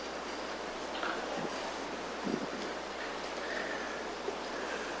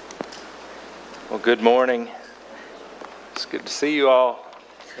Good morning. It's good to see you all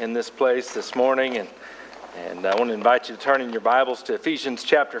in this place this morning, and I want to invite you to turn in your Bibles to Ephesians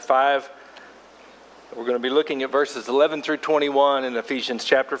chapter 5. We're going to be looking at verses 11 through 21 in Ephesians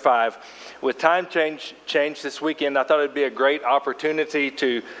chapter 5. With time change this weekend, I thought it'd be a great opportunity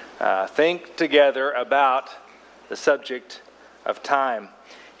to think together about the subject of time.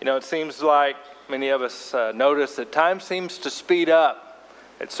 You know, it seems like many of us notice that time seems to speed up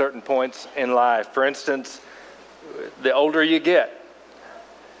at certain points in life. For instance, the older you get,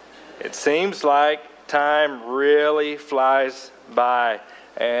 it seems like time really flies by.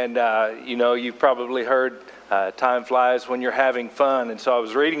 And, you've probably heard time flies when you're having fun. And so I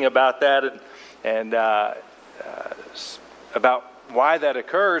was reading about that and about why that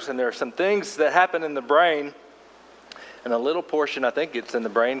occurs. And there are some things that happen in the brain, and a little portion, I think it's in the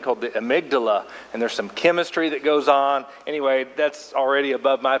brain, called the amygdala. And there's some chemistry that goes on. Anyway, that's already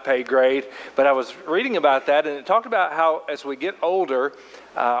above my pay grade. But I was reading about that, and it talked about how as we get older,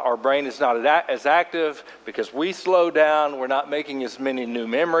 our brain is not as active because we slow down. We're not making as many new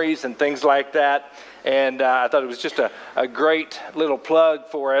memories and things like that. And I thought it was just a great little plug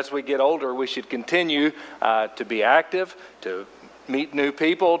for as we get older, we should continue to be active, to meet new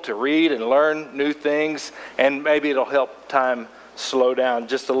people, to read and learn new things, and maybe it'll help time slow down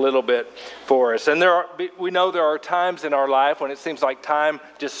just a little bit for us. And we know there are times in our life when it seems like time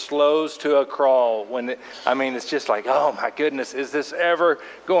just slows to a crawl. It's just like, oh my goodness, is this ever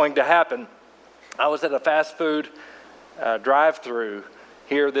going to happen? I was at a fast food drive-through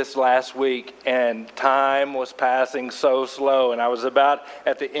here this last week, and time was passing so slow, and I was about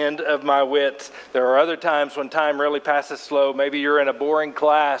at the end of my wits. There are other times when time really passes slow. Maybe you're in a boring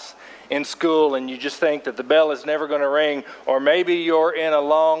class in school and you just think that the bell is never going to ring, or maybe you're in a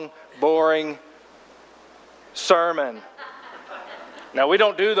long, boring sermon. Now, we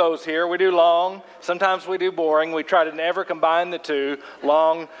don't do those here. We do long. Sometimes we do boring. We try to never combine the two,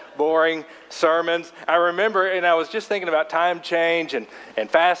 long, boring sermons. I remember, and I was just thinking about time change and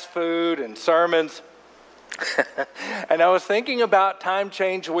fast food and sermons. And I was thinking about time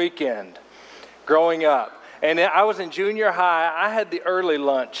change weekend growing up. And I was in junior high. I had the early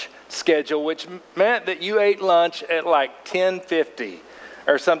lunch schedule, which meant that you ate lunch at like 10:50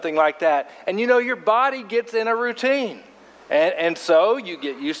 or something like that. And your body gets in a routine. And so you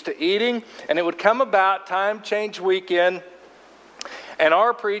get used to eating, and it would come about time change weekend, and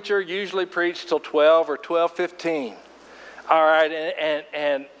our preacher usually preached till 12 or 12:15. All right,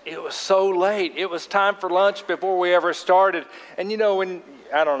 and it was so late. It was time for lunch before we ever started. And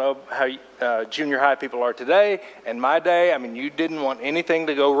I don't know how junior high people are today. In my day, you didn't want anything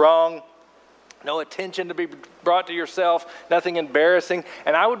to go wrong. No attention to be brought to yourself, nothing embarrassing.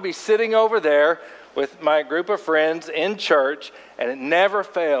 And I would be sitting over there with my group of friends in church, and it never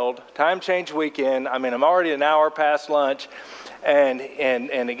failed. Time change weekend. I'm already an hour past lunch, and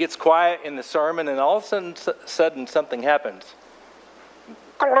it gets quiet in the sermon, and all of a sudden something happens.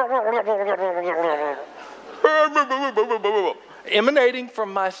 Emanating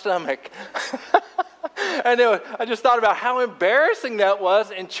from my stomach. I just thought about how embarrassing that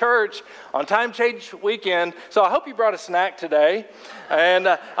was in church on time change weekend. So I hope you brought a snack today. And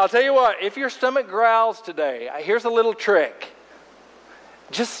I'll tell you what, if your stomach growls today, here's a little trick.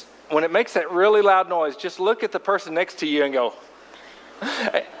 Just when it makes that really loud noise, just look at the person next to you and go,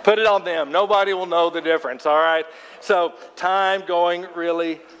 put it on them. Nobody will know the difference, all right? So time going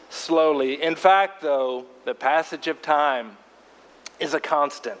really slowly. In fact, though, the passage of time is a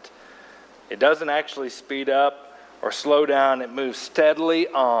constant. It doesn't actually speed up or slow down. It moves steadily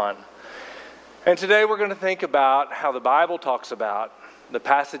on. And today we're going to think about how the Bible talks about the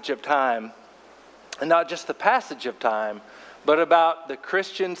passage of time. And not just the passage of time, but about the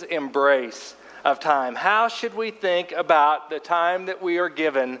Christian's embrace of time. How should we think about the time that we are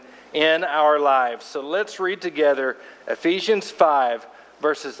given in our lives? So let's read together Ephesians 5,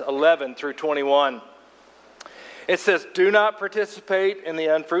 verses 11 through 21. It says, "Do not participate in the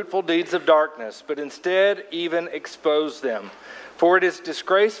unfruitful deeds of darkness, but instead even expose them. For it is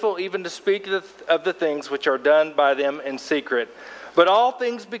disgraceful even to speak of the things which are done by them in secret. But all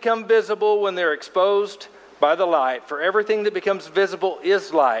things become visible when they're exposed by the light. For everything that becomes visible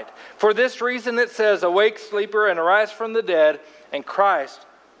is light. For this reason it says, 'Awake, sleeper, and arise from the dead, and Christ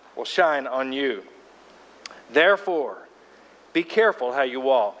will shine on you.' Therefore, be careful how you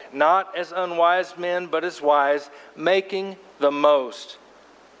walk, not as unwise men, but as wise, making the most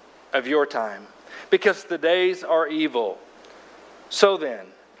of your time, because the days are evil. So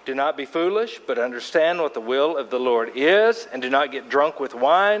then, do not be foolish, but understand what the will of the Lord is, and do not get drunk with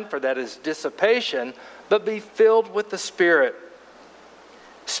wine, for that is dissipation, but be filled with the Spirit,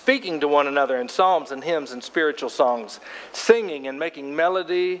 speaking to one another in psalms and hymns and spiritual songs, singing and making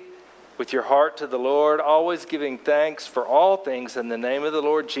melody with your heart to the Lord, always giving thanks for all things in the name of the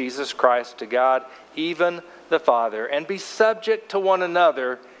Lord Jesus Christ to God, even the Father, and be subject to one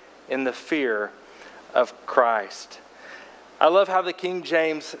another in the fear of Christ. I love how the King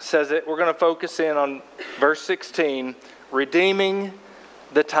James says it. We're going to focus in on verse 16, redeeming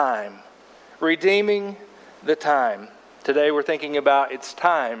the time. Redeeming the time. Today we're thinking about it's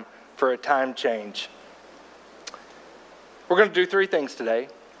time for a time change. We're going to do three things today.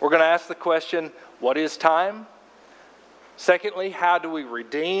 We're going to ask the question, what is time? Secondly, how do we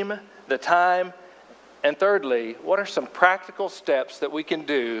redeem the time? And thirdly, what are some practical steps that we can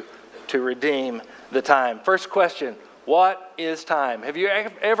do to redeem the time? First question, what is time? Have you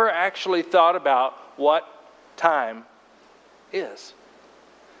ever actually thought about what time is?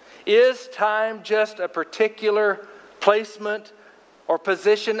 Is time just a particular placement or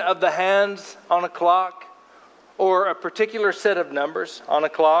position of the hands on a clock, or a particular set of numbers on a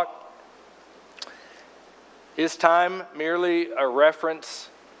clock? Is time merely a reference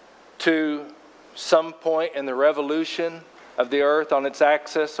to some point in the revolution of the earth on its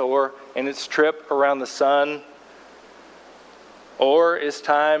axis or in its trip around the sun? Or is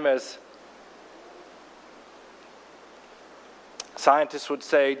time, as scientists would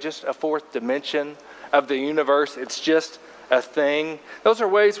say, just a fourth dimension of the universe? It's just a thing. Those are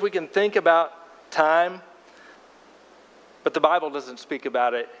ways we can think about time. But the Bible doesn't speak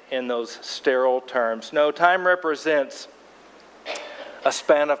about it in those sterile terms. No, time represents a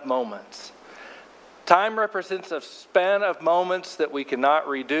span of moments. Time represents a span of moments that we cannot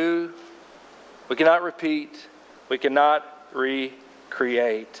redo, we cannot repeat, we cannot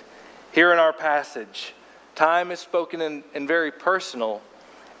recreate. Here in our passage, time is spoken in very personal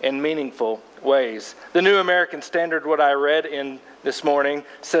and meaningful ways. The New American Standard, what I read in this morning,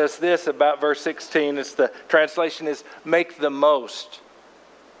 says this about verse 16. The translation is, make the most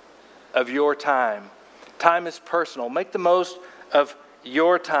of your time. Time is personal. Make the most of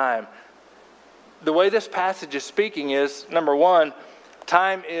your time. The way this passage is speaking is, number one,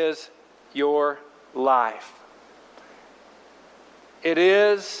 time is your life. It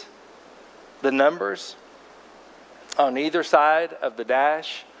is the numbers on either side of the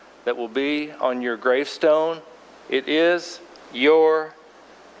dash that will be on your gravestone. It is your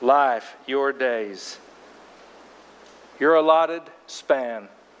life, your days, your allotted span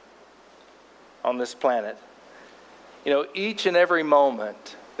on this planet. You know, each and every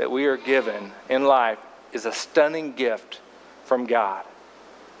moment that we are given in life is a stunning gift from God.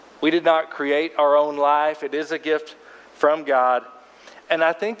 We did not create our own life. It is a gift from God. And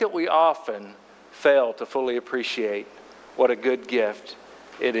I think that we often fail to fully appreciate what a good gift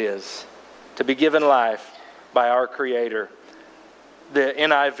it is to be given life by our Creator. The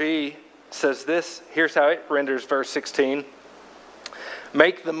NIV says this. Here's how it renders verse 16.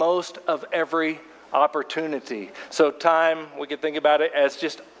 Make the most of every opportunity. So time, we could think about it as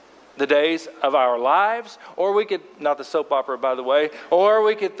just the days of our lives, or we could, not the soap opera by the way, or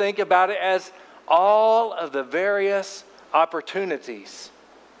we could think about it as all of the various opportunities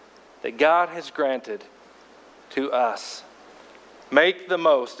that God has granted to us. Make the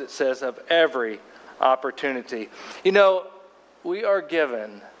most, it says, of every opportunity. You know, we are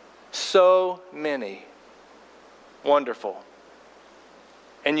given so many wonderful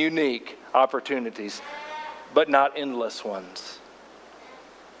and unique opportunities, but not endless ones.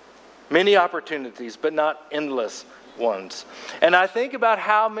 Many opportunities, but not endless ones. And I think about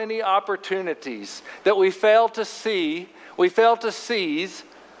how many opportunities that we fail to see, we fail to seize,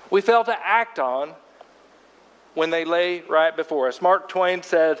 we fail to act on when they lay right before us. Mark Twain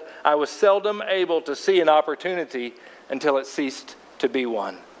said, I was seldom able to see an opportunity until it ceased to be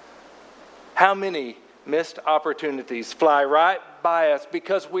one. How many missed opportunities fly right by us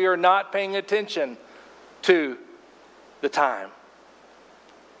because we are not paying attention to the time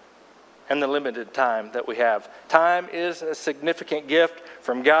and the limited time that we have. Time is a significant gift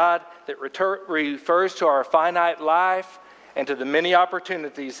from God that refers to our finite life and to the many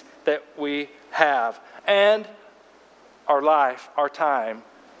opportunities that we have. And our life, our time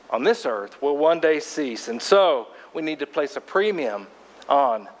on this earth will one day cease. And so we need to place a premium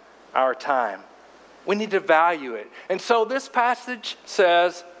on our time. We need to value it. And so this passage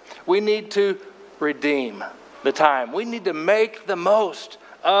says we need to redeem the time. We need to make the most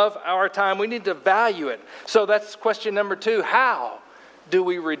of our time. We need to value it. So that's question number 2. How do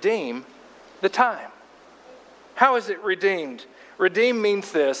we redeem the time? How is it redeemed? Redeem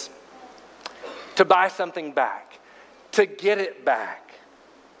means this: to buy something back, to get it back.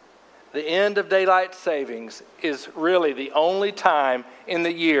 the end of daylight savings is really the only time in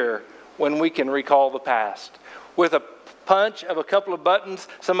the year when we can recall the past. With a punch of a couple of buttons,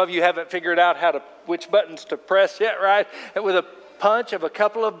 some of you haven't figured out which buttons to press yet, right? And with a punch of a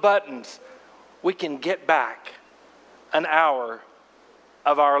couple of buttons, we can get back an hour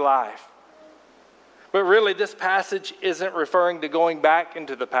of our life. But really, this passage isn't referring to going back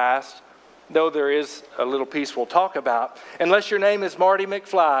into the past, though there is a little piece we'll talk about. Unless your name is Marty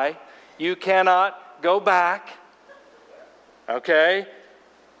McFly, you cannot go back. Okay?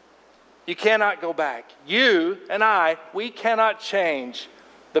 You cannot go back. You and I, we cannot change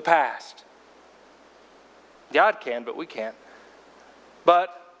the past. God can, but we can't.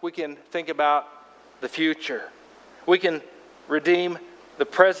 But we can think about the future. We can redeem the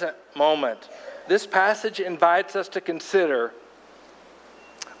present moment. This passage invites us to consider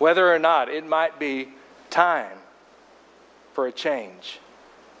whether or not it might be time for a change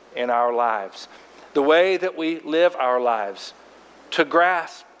in our lives. The way that we live our lives, to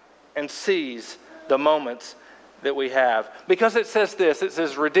grasp and seize the moments that we have. Because it says this, it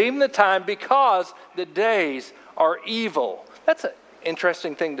says, redeem the time because the days are evil. That's an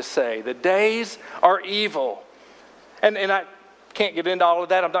interesting thing to say. The days are evil. And I can't get into all of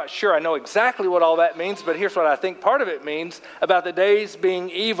that. I'm not sure I know exactly what all that means, but here's what I think part of it means about the days being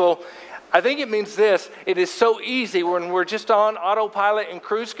evil. I think it means this: it is so easy when we're just on autopilot and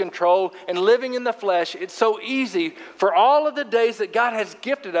cruise control and living in the flesh. It's so easy for all of the days that God has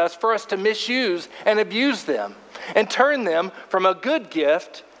gifted us for us to misuse and abuse them and turn them from a good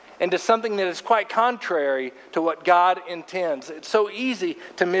gift into something that is quite contrary to what God intends. It's so easy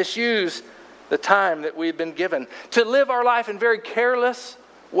to misuse the time that we've been given, to live our life in very careless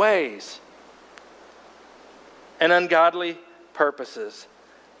ways and ungodly purposes.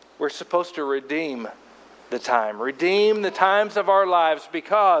 We're supposed to redeem the times of our lives,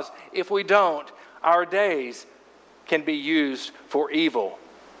 because if we don't, our days can be used for evil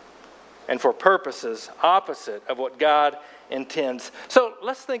and for purposes opposite of what God intends. So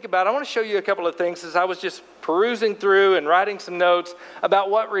let's think about it. I want to show you a couple of things as I was just perusing through and writing some notes about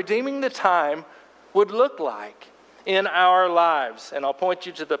what redeeming the time would look like in our lives. And I'll point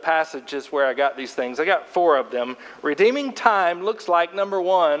you to the passages where I got these things. I got 4 of them. Redeeming time looks like, number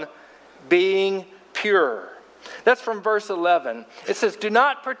 1, being pure. That's from verse 11. It says, do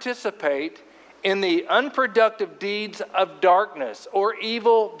not participate in the unproductive deeds of darkness or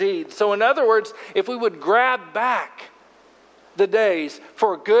evil deeds. So in other words, if we would grab back the days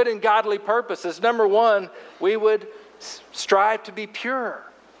for good and godly purposes, number 1, we would strive to be pure,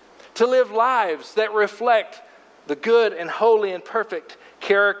 to live lives that reflect the good and holy and perfect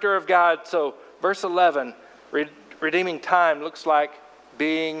character of God. So verse 11, redeeming time looks like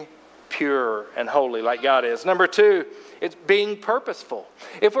being pure and holy like God is. Number 2, it's being purposeful.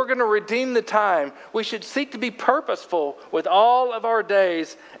 If we're going to redeem the time, we should seek to be purposeful with all of our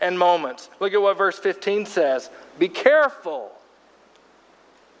days and moments. Look at what verse 15 says. Be careful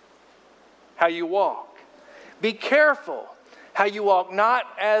how you walk. Be careful how you walk, not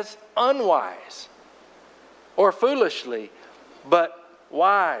as unwise or foolishly, but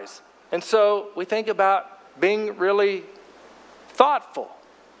wise. And so we think about being really thoughtful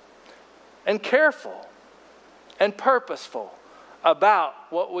and careful and purposeful about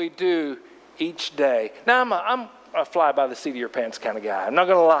what we do each day. Now, I'm a fly by the seat of your pants kind of guy. I'm not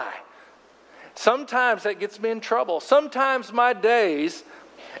going to lie. Sometimes that gets me in trouble. Sometimes my days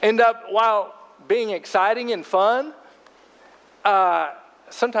end up, while being exciting and fun,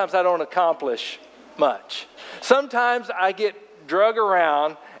 sometimes I don't accomplish much. Sometimes I get drug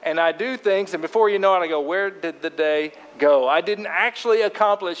around and I do things, and before you know it, I go, where did the day go? I didn't actually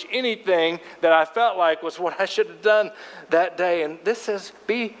accomplish anything that I felt like was what I should have done that day. And this says,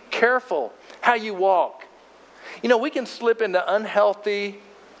 be careful how you walk. You know, we can slip into unhealthy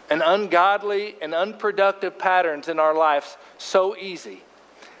and ungodly and unproductive patterns in our lives so easy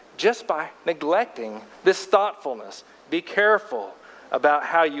just by neglecting this thoughtfulness. Be careful about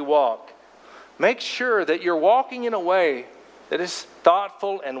how you walk. Make sure that you're walking in a way that is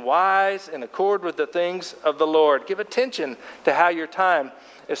thoughtful and wise in accord with the things of the Lord. Give attention to how your time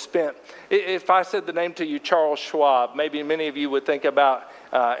is spent. If I said the name to you, Charles Schwab, maybe many of you would think about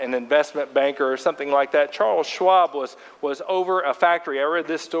an investment banker or something like that. Charles Schwab was over a factory. I read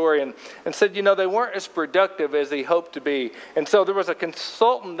this story and said, you know, they weren't as productive as he hoped to be. And so there was a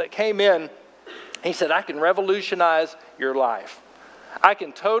consultant that came in. He said, I can revolutionize your life. I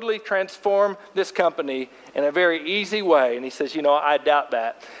can totally transform this company in a very easy way. And he says, you know, I doubt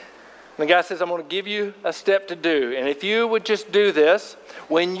that. And the guy says, I'm going to give you a step to do. And if you would just do this,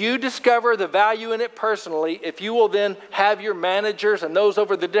 when you discover the value in it personally, if you will then have your managers and those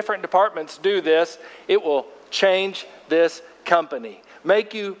over the different departments do this, it will change this company,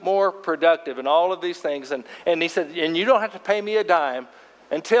 make you more productive and all of these things. And he said, and you don't have to pay me a dime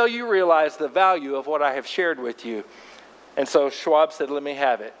until you realize the value of what I have shared with you. And so Schwab said, let me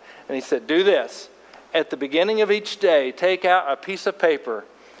have it. And he said, do this. At the beginning of each day, take out a piece of paper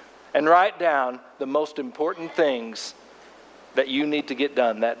and write down the most important things that you need to get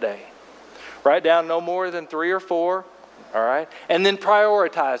done that day. Write down no more than 3 or 4, all right? And then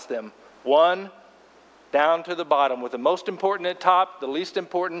prioritize them, one down to the bottom, with the most important at top, the least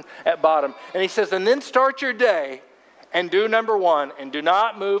important at bottom. And he says, and then start your day and do number 1, and do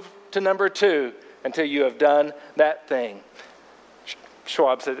not move to number 2 until you have done that thing.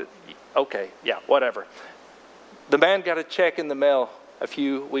 Schwab said, okay, yeah, whatever. The man got a check in the mail a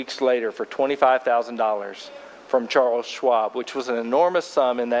few weeks later for $25,000 from Charles Schwab, which was an enormous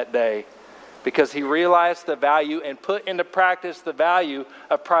sum in that day, because he realized the value and put into practice the value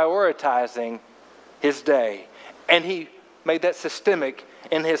of prioritizing his day. And he made that systemic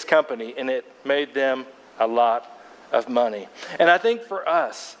in his company, and it made them a lot of money. And I think for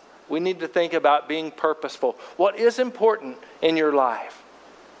us, we need to think about being purposeful. What is important in your life?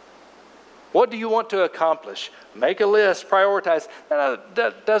 What do you want to accomplish? Make a list, prioritize.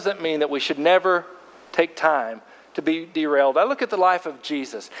 That doesn't mean that we should never take time to be derailed. I look at the life of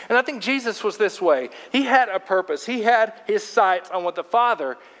Jesus, and I think Jesus was this way. He had a purpose. He had his sights on what the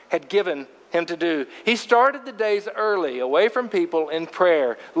Father had given him to do. He started the days early, away from people, in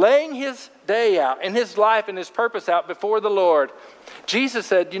prayer, laying his day out and his life and his purpose out before the Lord. Jesus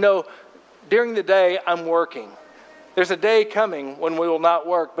said, during the day I'm working. There's a day coming when we will not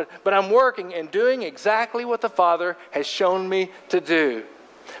work, but I'm working and doing exactly what the Father has shown me to do.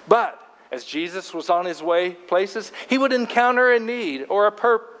 But as Jesus was on his way places, he would encounter a need or a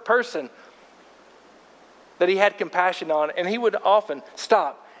person that he had compassion on, and he would often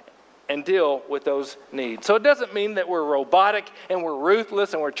stop and deal with those needs. So it doesn't mean that we're robotic and we're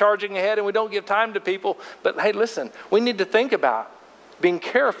ruthless and we're charging ahead and we don't give time to people. But hey, listen, we need to think about being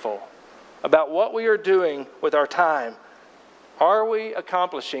careful about what we are doing with our time. Are we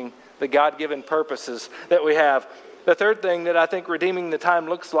accomplishing the God-given purposes that we have? The third thing that I think redeeming the time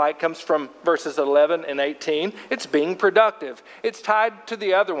looks like comes from verses 11 and 18. It's being productive. It's tied to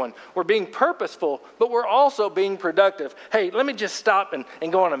the other one. We're being purposeful, but we're also being productive. Hey, let me just stop and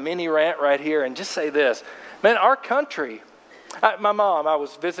go on a mini rant right here and just say this. Man, our country, my mom, I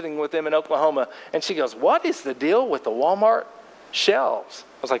was visiting with them in Oklahoma, and she goes, what is the deal with the Walmart shelves?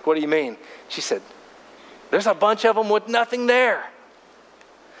 I was like, what do you mean? She said, there's a bunch of them with nothing there.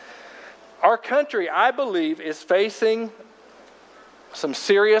 Our country, I believe, is facing some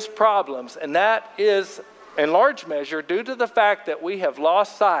serious problems, and that is in large measure due to the fact that we have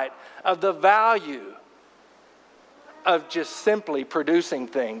lost sight of the value of just simply producing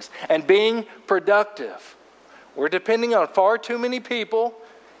things and being productive. We're depending on far too many people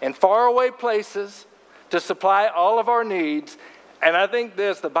in faraway places to supply all of our needs. And I think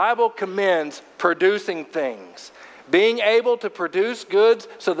the Bible commends producing things. Being able to produce goods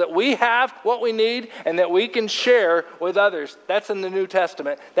so that we have what we need and that we can share with others. That's in the New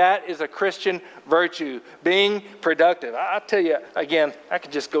Testament. That is a Christian virtue, being productive. I'll tell you, again, I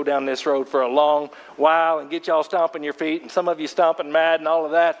could just go down this road for a long while and get y'all stomping your feet and some of you stomping mad and all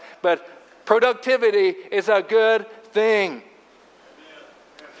of that. But productivity is a good thing.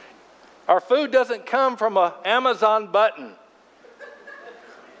 Our food doesn't come from an Amazon button.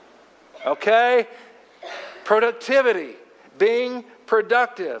 Okay? Productivity, being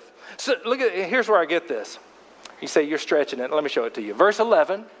productive. So here's where I get this. You say you're stretching it. Let me show it to you. Verse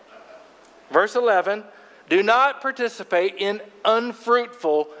 11, do not participate in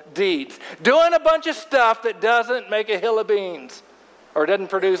unfruitful deeds. Doing a bunch of stuff that doesn't make a hill of beans or doesn't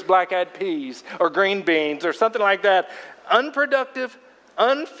produce black-eyed peas or green beans or something like that. Unproductive,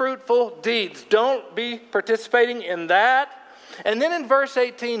 unfruitful deeds. Don't be participating in that. And then in verse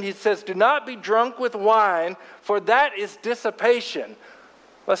 18, he says, do not be drunk with wine, for that is dissipation.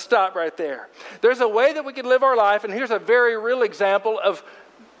 Let's stop right there. There's a way that we can live our life, and here's a very real example of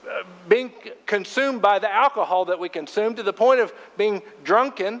being consumed by the alcohol that we consume to the point of being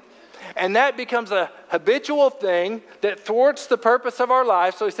drunken, and that becomes a habitual thing that thwarts the purpose of our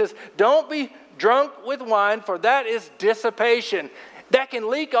life. So he says, don't be drunk with wine, for that is dissipation. That can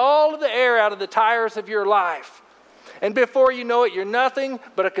leak all of the air out of the tires of your life. And before you know it, you're nothing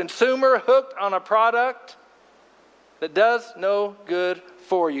but a consumer hooked on a product that does no good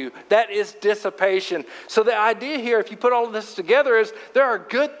for you. That is dissipation. So the idea here, if you put all of this together, is there are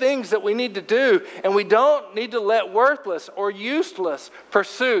good things that we need to do, and we don't need to let worthless or useless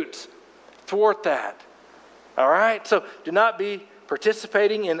pursuits thwart that. All right? So do not be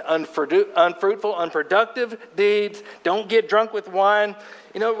participating in unfruitful, unproductive deeds. Don't get drunk with wine.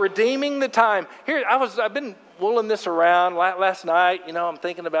 Redeeming the time. Here, I've been wooling this around last night. I'm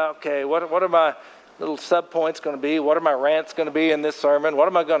thinking about, okay, what are my little sub-points going to be? What are my rants going to be in this sermon? What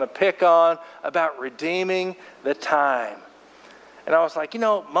am I going to pick on about redeeming the time? And I was like,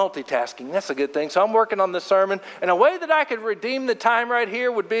 multitasking, that's a good thing. So I'm working on this sermon. And a way that I could redeem the time right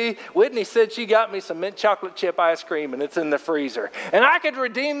here would be, Whitney said she got me some mint chocolate chip ice cream and it's in the freezer. And I could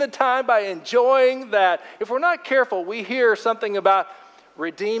redeem the time by enjoying that. If we're not careful, we hear something about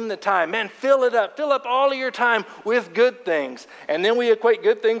redeem the time. Man, fill it up. Fill up all of your time with good things. And then we equate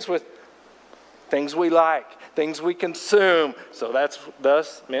good things with things we like, things we consume. So that's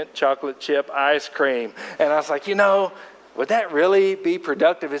thus mint chocolate chip ice cream. And I was like, would that really be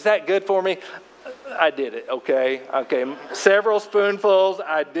productive? Is that good for me? I did it, okay? Several spoonfuls,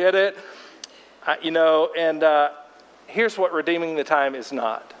 I did it. Here's what redeeming the time is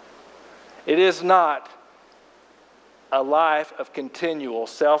not. It is not a life of continual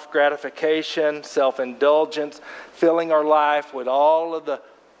self-gratification, self-indulgence, filling our life with all of the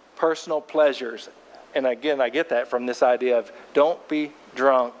personal pleasures. And again, I get that from this idea of don't be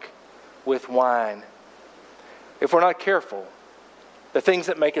drunk with wine. If we're not careful, the things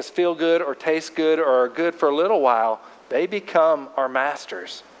that make us feel good or taste good or are good for a little while, they become our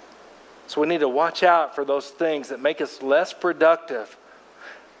masters. So we need to watch out for those things that make us less productive.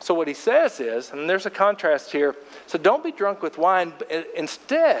 So what he says is, and there's a contrast here, so don't be drunk with wine, but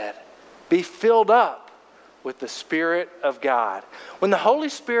instead be filled up with the Spirit of God. When the Holy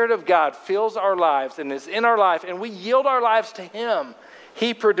Spirit of God fills our lives and is in our life and we yield our lives to Him,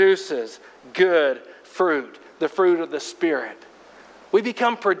 He produces good fruit, the fruit of the Spirit. We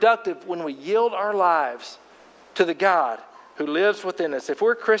become productive when we yield our lives to the God who lives within us. If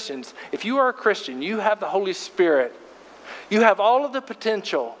we're Christians, if you are a Christian, you have the Holy Spirit. You have all of the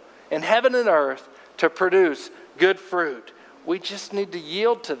potential in heaven and earth to produce good fruit. We just need to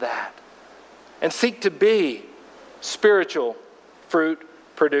yield to that and seek to be spiritual fruit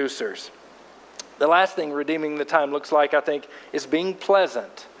producers. The last thing redeeming the time looks like, I think, is being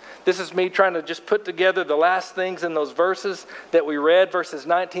pleasant. This is me trying to just put together the last things in those verses that we read, verses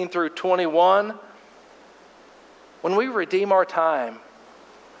 19 through 21. When we redeem our time,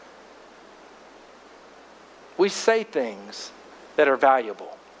 we say things that are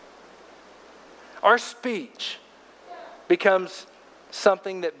valuable. Our speech becomes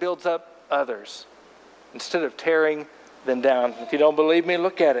something that builds up others instead of tearing them down. If you don't believe me,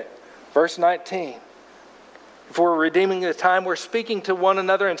 look at it. Verse 19. If we're redeeming the time, we're speaking to one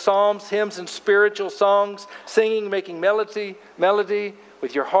another in psalms, hymns, and spiritual songs, singing, making melody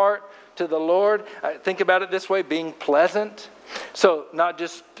with your heart to the Lord. Think about it this way, being pleasant. So not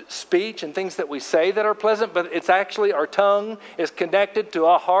just speech and things that we say that are pleasant, but it's actually our tongue is connected to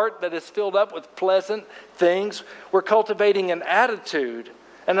a heart that is filled up with pleasant things. We're cultivating an attitude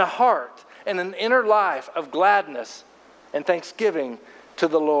and a heart and an inner life of gladness and thanksgiving to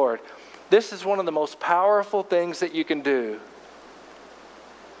the Lord. This is one of the most powerful things that you can do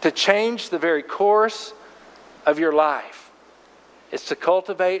to change the very course of your life. It's to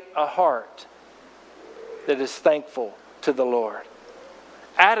cultivate a heart that is thankful to the Lord.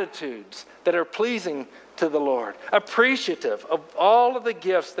 Attitudes that are pleasing to the Lord. Appreciative of all of the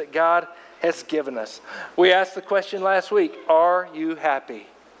gifts that God has given us. We asked the question last week, are you happy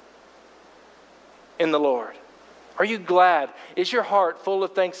in the Lord? Are you glad? Is your heart full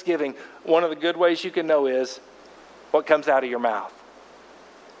of thanksgiving? One of the good ways you can know is what comes out of your mouth.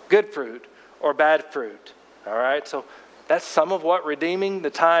 Good fruit or bad fruit. All right, so that's some of what redeeming the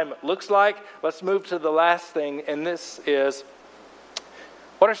time looks like. Let's move to the last thing, and this is,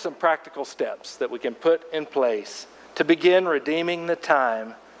 what are some practical steps that we can put in place to begin redeeming the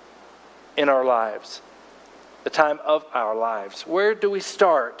time in our lives? The time of our lives. Where do we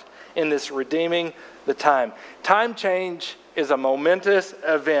start in this redeeming the time? Time change is a momentous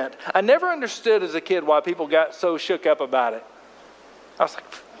event. I never understood as a kid why people got so shook up about it. I was like,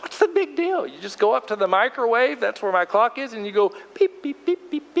 what's the big deal? You just go up to the microwave, that's where my clock is, and you go beep, beep, beep,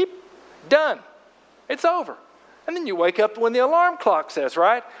 beep, beep. Done. It's over. And then you wake up when the alarm clock says,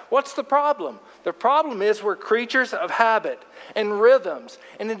 right? What's the problem? The problem is we're creatures of habit and rhythms,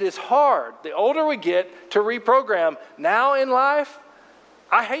 and it is hard, the older we get, to reprogram. Now in life,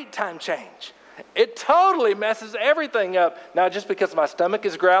 I hate time change. It totally messes everything up. Now, just because my stomach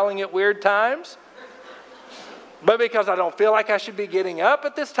is growling at weird times, But because I don't feel like I should be getting up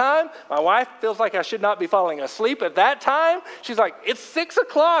at this time, my wife feels like I should not be falling asleep at that time. She's like, it's 6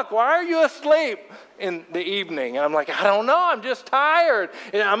 o'clock. Why are you asleep in the evening? And I'm like, I don't know. I'm just tired.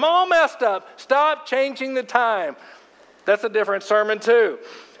 And I'm all messed up. Stop changing the time. That's a different sermon too.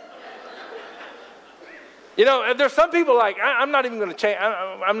 You know, there's some people like, I'm not even going to change.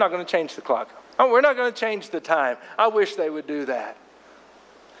 I'm not going to change the clock. We're not going to change the time. I wish they would do that.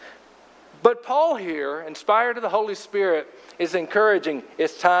 But Paul here, inspired of the Holy Spirit, is encouraging,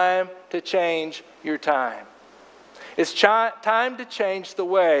 it's time to change your time. It's time to change the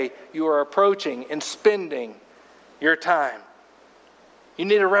way you are approaching and spending your time. You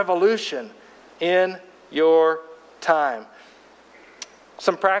need a revolution in your time.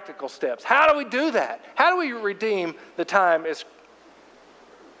 Some practical steps. How do we do that? How do we redeem the time as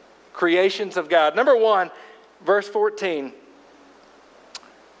creations of God? Number 1, verse 14.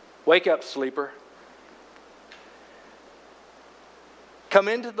 Wake up, sleeper. Come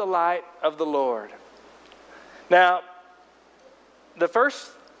into the light of the Lord. Now, the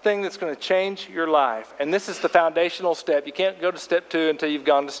first thing that's going to change your life, and this is the foundational step. You can't go to step 2 until you've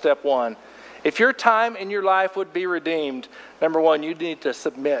gone to step 1. If your time in your life would be redeemed, number 1, you need to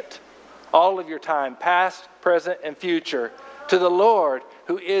submit all of your time, past, present, and future, to the Lord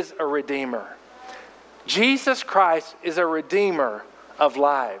who is a redeemer. Jesus Christ is a redeemer of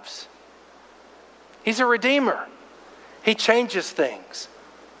lives. He's a redeemer. He changes things.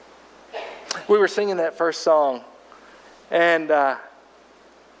 We were singing that first song, and I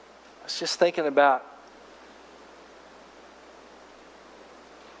was just thinking about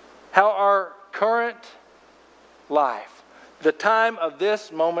how our current life, the time of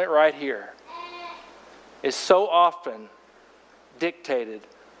this moment right here, is so often dictated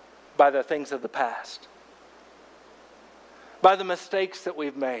by the things of the past, by the mistakes that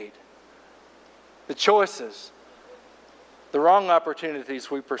we've made, the choices, the wrong opportunities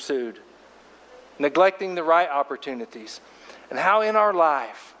we pursued, neglecting the right opportunities, and how in our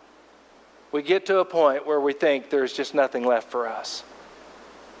life we get to a point where we think there's just nothing left for us.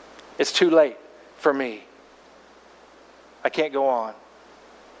 It's too late for me. I can't go on.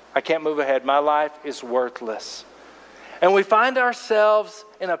 I can't move ahead. My life is worthless. And we find ourselves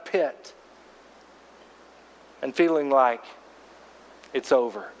in a pit and feeling like it's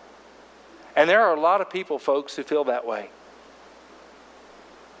over. And there are a lot of people, folks, who feel that way.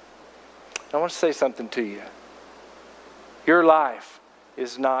 I want to say something to you. Your life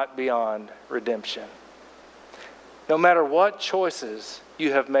is not beyond redemption. No matter what choices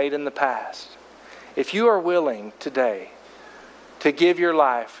you have made in the past, if you are willing today to give your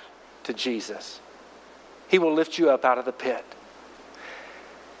life to Jesus, He will lift you up out of the pit.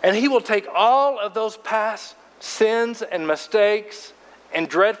 And He will take all of those past sins and mistakes and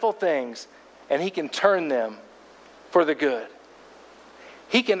dreadful things, and He can turn them for the good.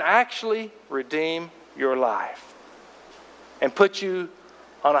 He can actually redeem your life and put you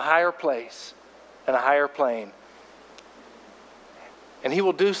on a higher place and a higher plane. And He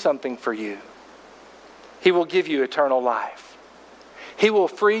will do something for you. He will give you eternal life. He will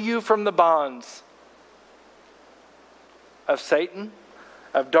free you from the bonds of Satan,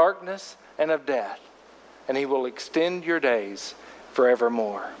 of darkness, and of death. And He will extend your days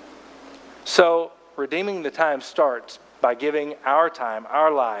forevermore. So, redeeming the time starts by giving our time,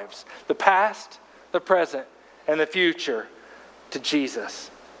 our lives, the past, the present, and the future to Jesus.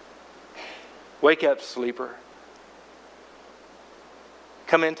 Wake up, sleeper.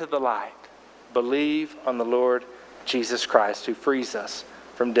 Come into the light. Believe on the Lord Jesus Christ, who frees us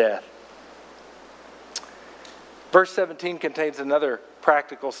from death. Verse 17 contains another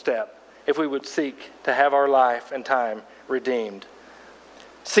practical step if we would seek to have our life and time redeemed.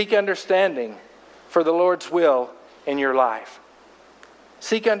 Seek understanding for the Lord's will in your life.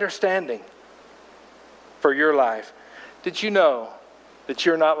 Seek understanding for your life. Did you know that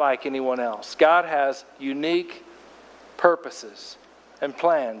you're not like anyone else? God has unique purposes and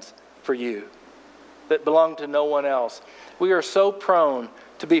plans for you that belong to no one else. We are so prone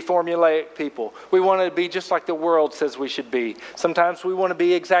to be formulaic people. We want to be just like the world says we should be. Sometimes we want to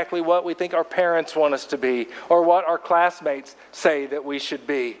be exactly what we think our parents want us to be, or what our classmates say that we should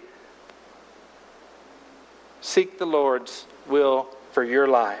be. Seek the Lord's will for your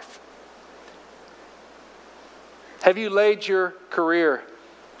life. Have you laid your career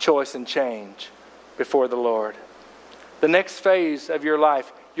choice and change before the Lord? The next phase of your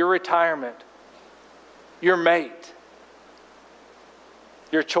life, your retirement, your mate,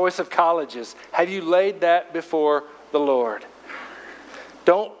 your choice of colleges. Have you laid that before the Lord?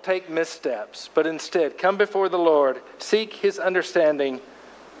 Don't take missteps, but instead come before the Lord. Seek His understanding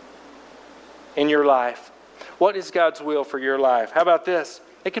in your life. What is God's will for your life? How about this?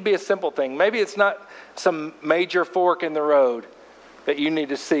 It could be a simple thing. Maybe it's not some major fork in the road that you need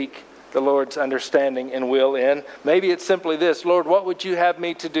to seek the Lord's understanding and will in. Maybe it's simply this: Lord, what would you have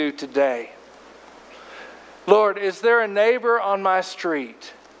me to do today? Lord, is there a neighbor on my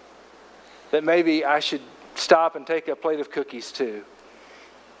street that maybe I should stop and take a plate of cookies to?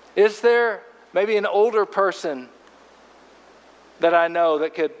 Is there maybe an older person that I know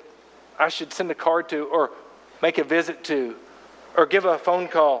that I should send a card to, or make a visit to, or give a phone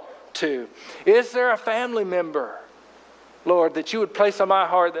call to? Is there a family member, Lord, that you would place on my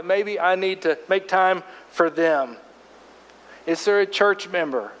heart that maybe I need to make time for them? Is there a church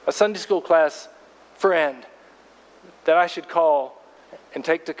member, a Sunday school class friend that I should call and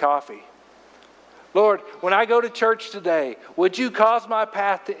take to coffee? Lord, when I go to church today, would you cause my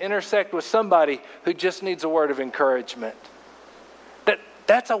path to intersect with somebody who just needs a word of encouragement?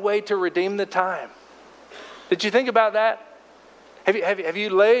 That's a way to redeem the time. Did you think about that? Have you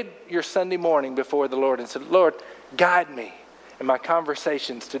laid your Sunday morning before the Lord and said, Lord, guide me in my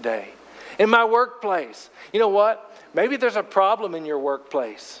conversations today, in my workplace? You know what? Maybe there's a problem in your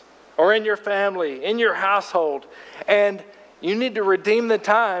workplace or in your family, in your household, and you need to redeem the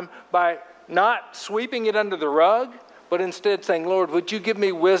time by not sweeping it under the rug, but instead saying, Lord, would you give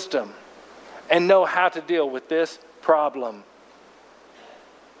me wisdom and know how to deal with this problem?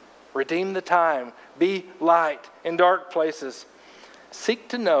 Redeem the time. Be light in dark places. Seek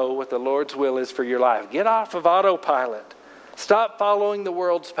to know what the Lord's will is for your life. Get off of autopilot. Stop following the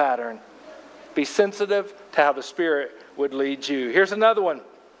world's pattern. Be sensitive to how the Spirit would lead you. Here's another one.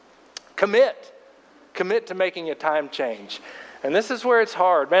 Commit. Commit to making a time change. And this is where it's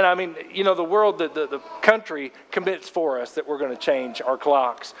hard. Man, I mean, you know, the world, the country commits for us that we're going to change our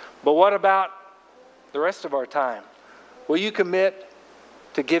clocks. But what about the rest of our time? Will you commit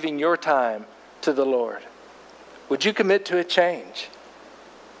to giving your time to the Lord? Would you commit to a change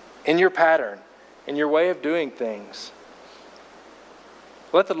in your pattern, in your way of doing things?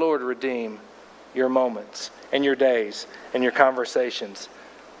 Let the Lord redeem your moments and your days and your conversations.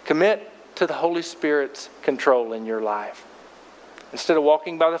 Commit to the Holy Spirit's control in your life. Instead of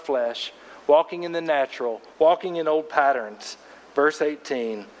walking by the flesh, walking in the natural, walking in old patterns. Verse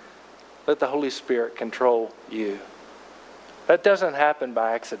 18, let the Holy Spirit control you. That doesn't happen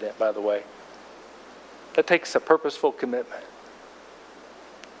by accident, by the way. That takes a purposeful commitment.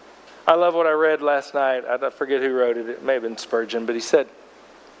 I love what I read last night. I forget who wrote it. It may have been Spurgeon, but he said,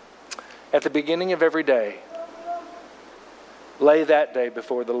 at the beginning of every day, lay that day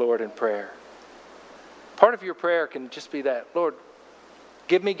before the Lord in prayer. Part of your prayer can just be that, Lord,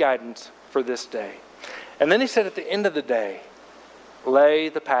 give me guidance for this day. And then he said at the end of the day, lay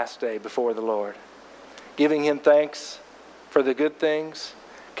the past day before the Lord, giving him thanks for the good things,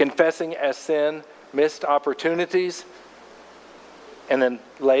 confessing as sin, missed opportunities, and then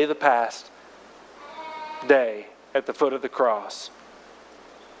lay the past day at the foot of the cross.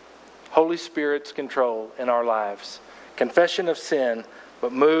 Holy Spirit's control in our lives. Confession of sin,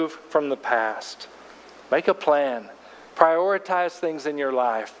 but move from the past. Make a plan. Prioritize things in your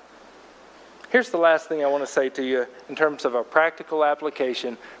life. Here's the last thing I want to say to you in terms of a practical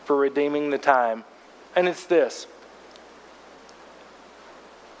application for redeeming the time. And it's this.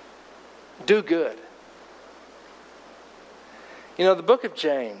 Do good. You know, the book of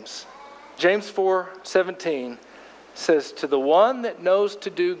James 4:17 says, to the one that knows to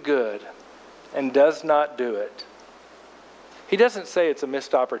do good and does not do it. He doesn't say it's a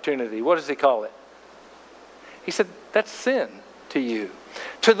missed opportunity. What does he call it? He said, that's sin to you.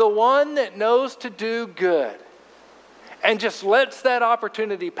 To the one that knows to do good and just lets that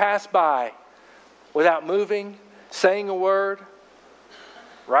opportunity pass by without moving, saying a word,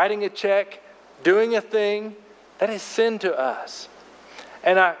 writing a check, doing a thing, that is sin to us.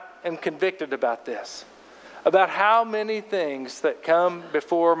 And I am convicted about this, about how many things that come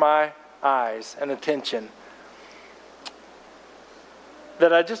before my eyes and attention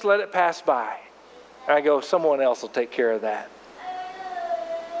that I just let it pass by. And I go, someone else will take care of that.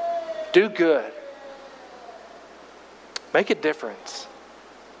 Do good. Make a difference.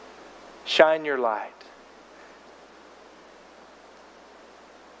 Shine your light.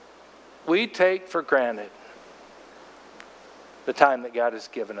 We take for granted the time that God has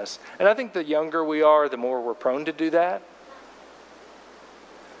given us. And I think the younger we are, the more we're prone to do that.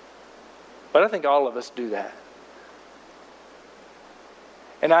 But I think all of us do that.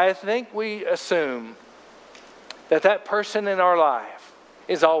 And I think we assume that that person in our life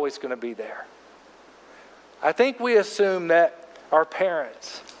is always going to be there. I think we assume that our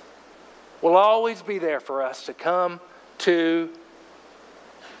parents will always be there for us to come to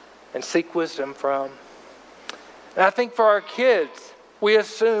and seek wisdom from. And I think for our kids, we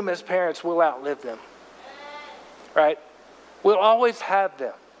assume as parents we'll outlive them. Right? We'll always have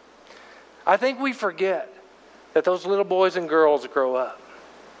them. I think we forget that those little boys and girls grow up.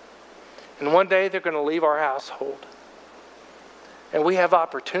 And one day they're going to leave our household. And we have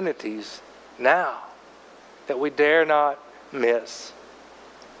opportunities now that we dare not miss.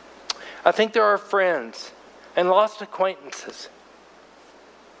 I think there are friends and lost acquaintances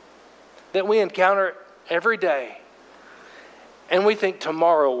that we encounter every day. And we think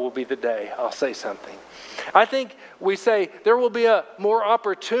tomorrow will be the day I'll say something. I think we say there will be a more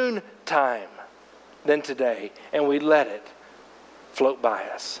opportune time than today, and we let it float by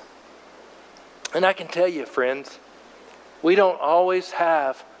us. And I can tell you, friends, we don't always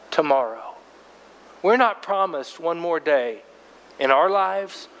have tomorrow. We're not promised one more day in our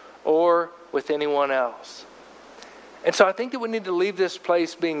lives or with anyone else. And so I think that we need to leave this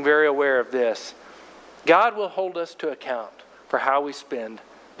place being very aware of this. God will hold us to account for how we spend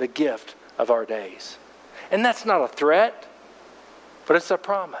the gift of our days. And that's not a threat, but it's a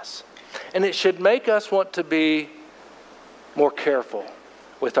promise. And it should make us want to be more careful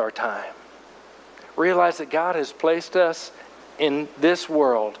with our time. Realize that God has placed us in this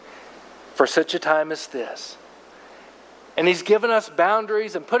world for such a time as this. And He's given us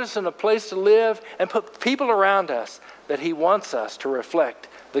boundaries and put us in a place to live and put people around us that He wants us to reflect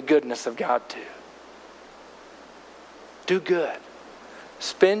the goodness of God to. Do good.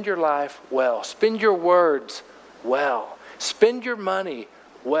 Spend your life well. Spend your words well. Spend your money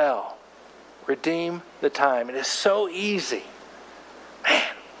well. Redeem the time. It is so easy,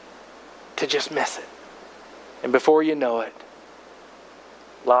 man, to just miss it. And before you know it,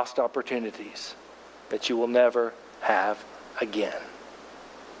 lost opportunities that you will never have again.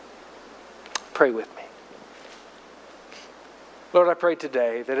 Pray with me. Lord, I pray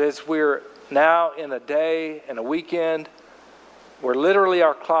today that as we're now in a day and a weekend where literally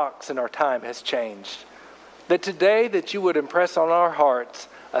our clocks and our time has changed, that today that you would impress on our hearts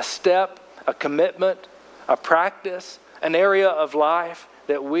a step, a commitment, a practice, an area of life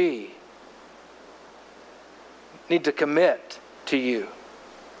that we need to commit to you.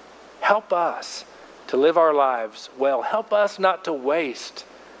 Help us to live our lives well. Help us not to waste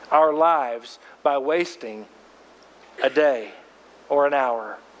our lives by wasting a day or an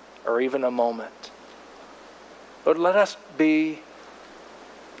hour or even a moment. Lord, let us be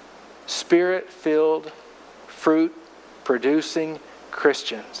Spirit-filled, fruit-producing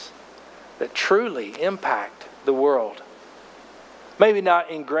Christians that truly impact the world. Maybe not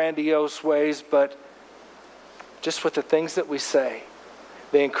in grandiose ways, but just with the things that we say,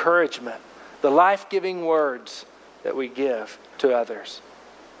 the encouragement, the life-giving words that we give to others.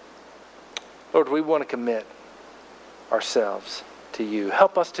 Lord, we want to commit ourselves to you.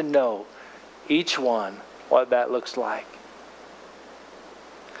 Help us to know each one what that looks like.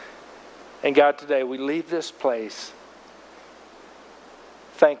 And God, today we leave this place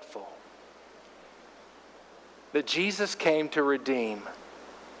thankful that Jesus came to redeem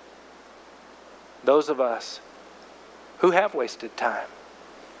those of us who have wasted time,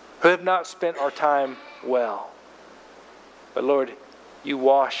 who have not spent our time well. But Lord, you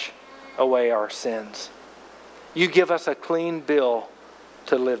wash away our sins. You give us a clean bill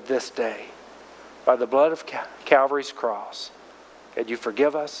to live this day by the blood of Calvary's cross. God, you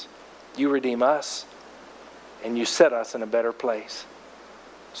forgive us, you redeem us, and you set us in a better place.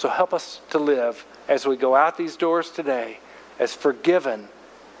 So help us to live as we go out these doors today as forgiven,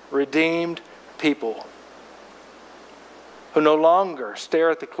 redeemed people who no longer stare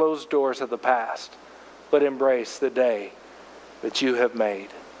at the closed doors of the past, but embrace the day that you have made.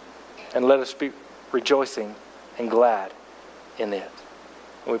 And let us be rejoicing and glad in it.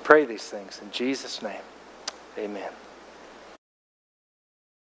 And we pray these things in Jesus' name. Amen.